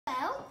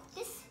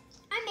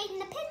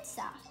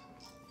pizza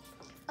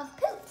of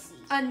Poochy.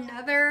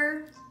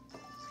 Another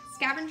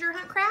scavenger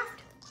hunt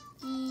craft?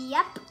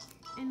 Yep.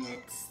 And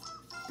it's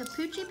the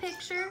Poochy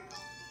picture,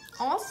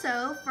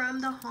 also from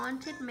the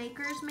Haunted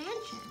Maker's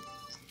Mansion.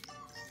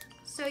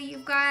 So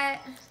you've got,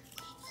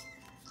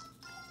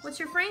 what's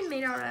your frame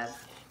made out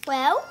of?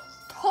 Well,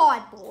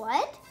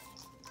 cardboard,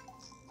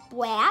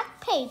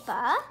 black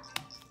paper.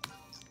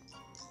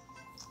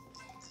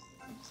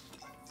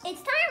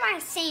 It's kind of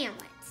like a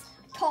sandwich.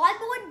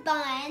 Cardboard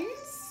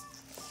buns,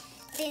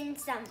 then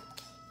some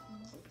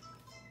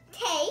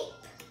tape,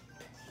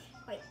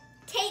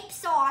 tape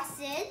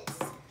sausage,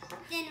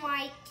 then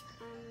like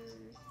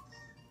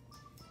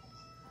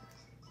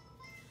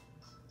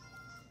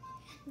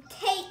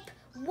tape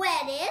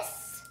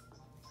lettuce,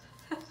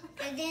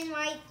 and then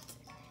like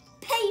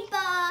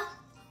paper,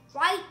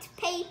 white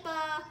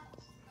paper,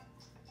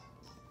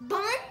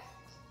 bun.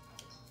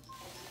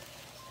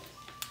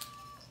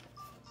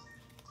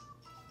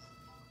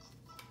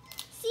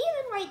 See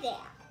it right there.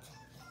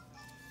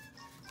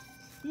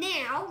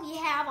 Now we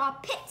have our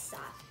pizza,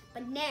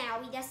 but now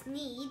we just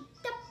need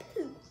the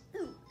poo.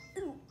 Ooh,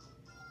 ooh.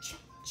 Cha,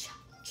 cha,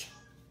 cha.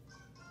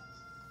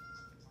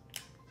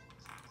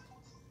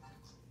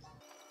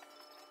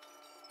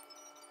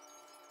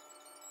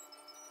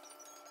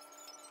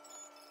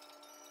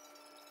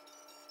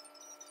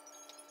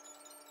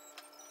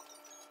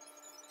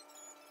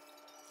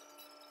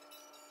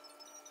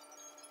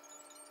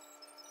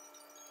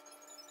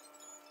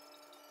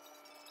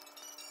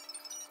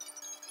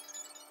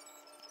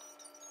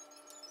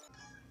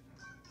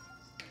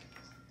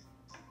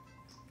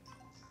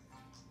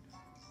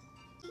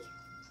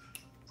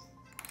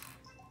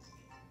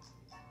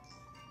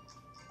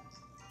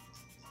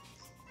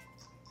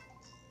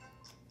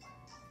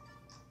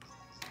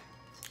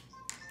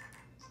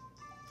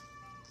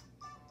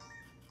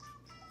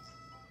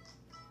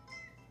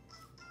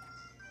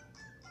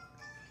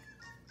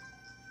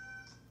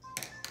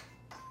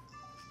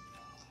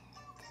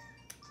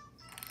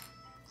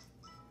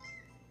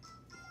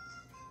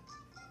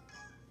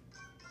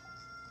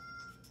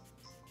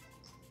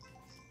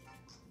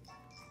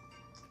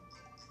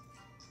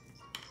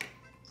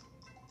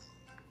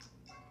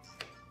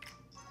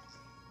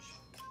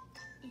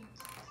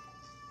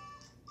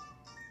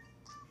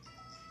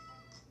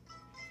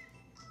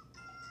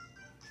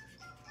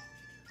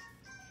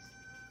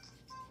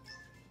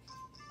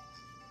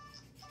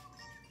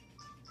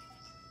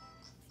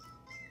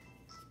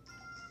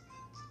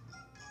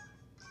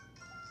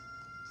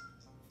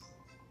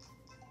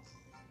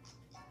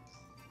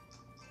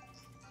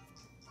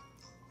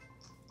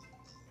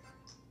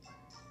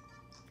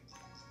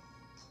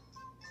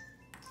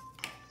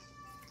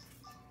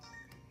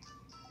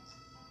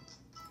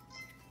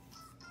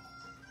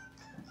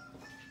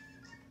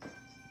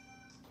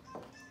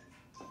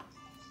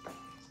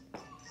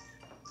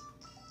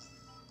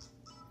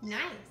 Nice.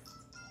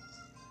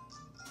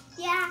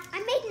 Yeah,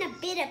 I'm making a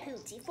bit of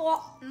Poochy for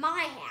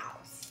my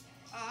house.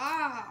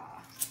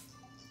 Ah.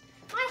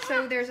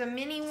 So there's a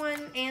mini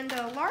one and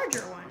a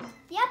larger one.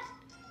 Yep.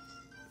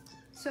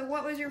 So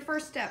what was your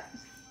first step?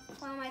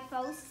 Well, my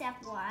first step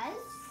was,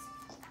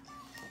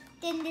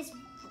 then this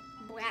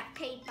black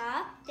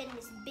paper, then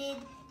this big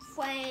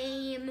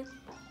frame,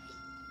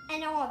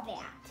 and all of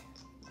that.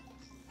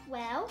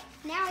 Well,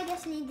 now I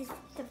just need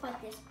to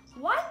put this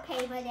white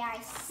paper that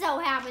I so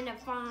happen to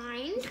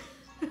find.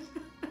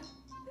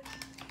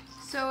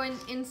 So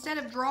instead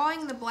of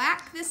drawing the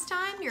black this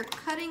time, you're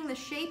cutting the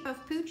shape of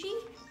Poochy?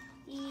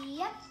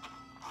 Yep.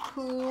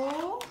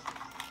 Cool.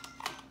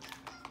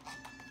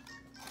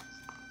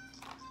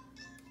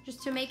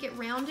 Just to make it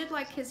rounded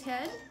like his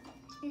head?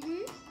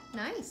 Mm-hmm.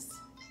 Nice.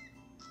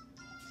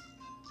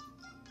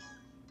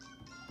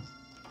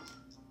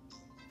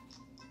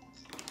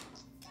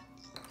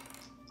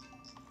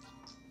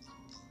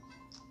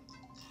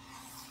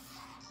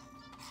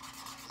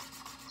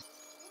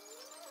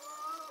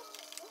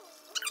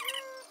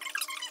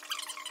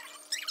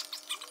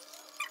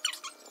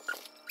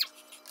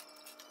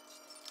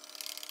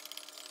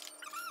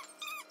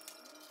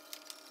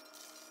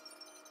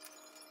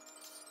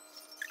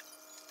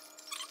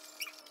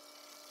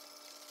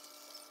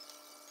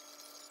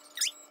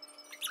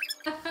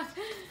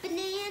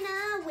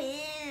 Banana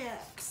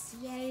whips.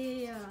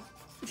 Yeah.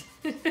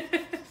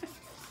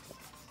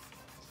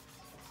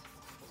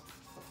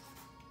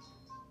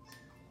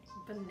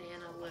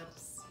 Banana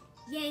lips.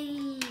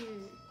 Yay.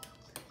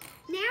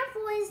 Now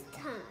for his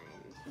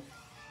time.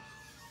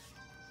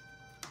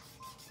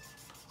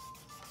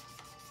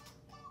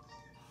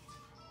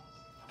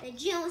 The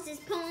Joneses'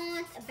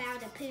 point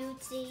about a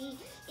Poochy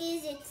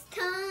is its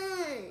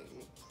turn.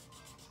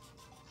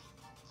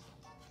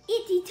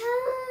 Itty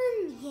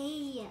turn,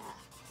 yeah.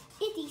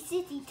 Itty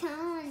city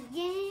turn,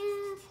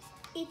 yeah.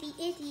 Itty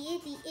itty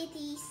itty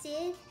itty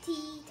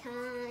city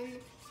turn.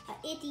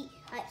 Itty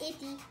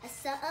itty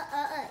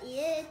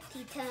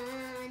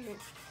turn.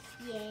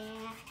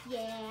 Yeah,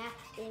 yeah.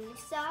 There is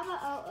sorrow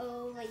all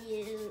over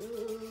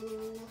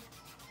you.